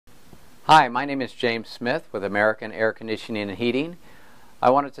Hi, my name is James Smith with American Air Conditioning and Heating. I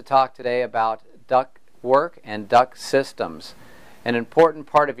wanted to talk today about duct work and duct systems. An important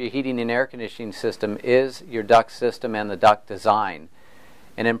part of your heating and air conditioning system is your duct system and the duct design.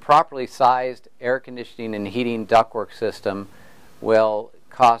 An improperly sized air conditioning and heating ductwork system will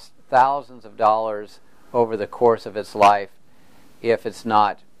cost thousands of dollars over the course of its life if it's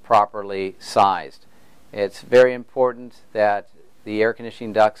not properly sized. It's very important that the air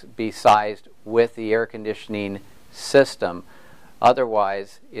conditioning ducts be sized with the air conditioning system.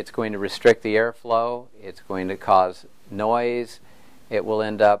 Otherwise, it's going to restrict the airflow, it's going to cause noise, it will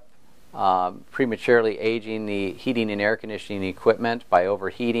end up prematurely aging the heating and air conditioning equipment by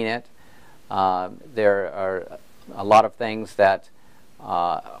overheating it. There are a lot of things that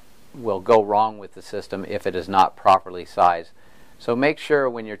will go wrong with the system if it is not properly sized. So make sure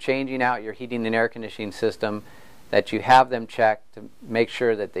when you're changing out your heating and air conditioning system that you have them checked to make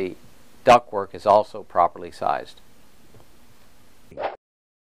sure that the ductwork is also properly sized.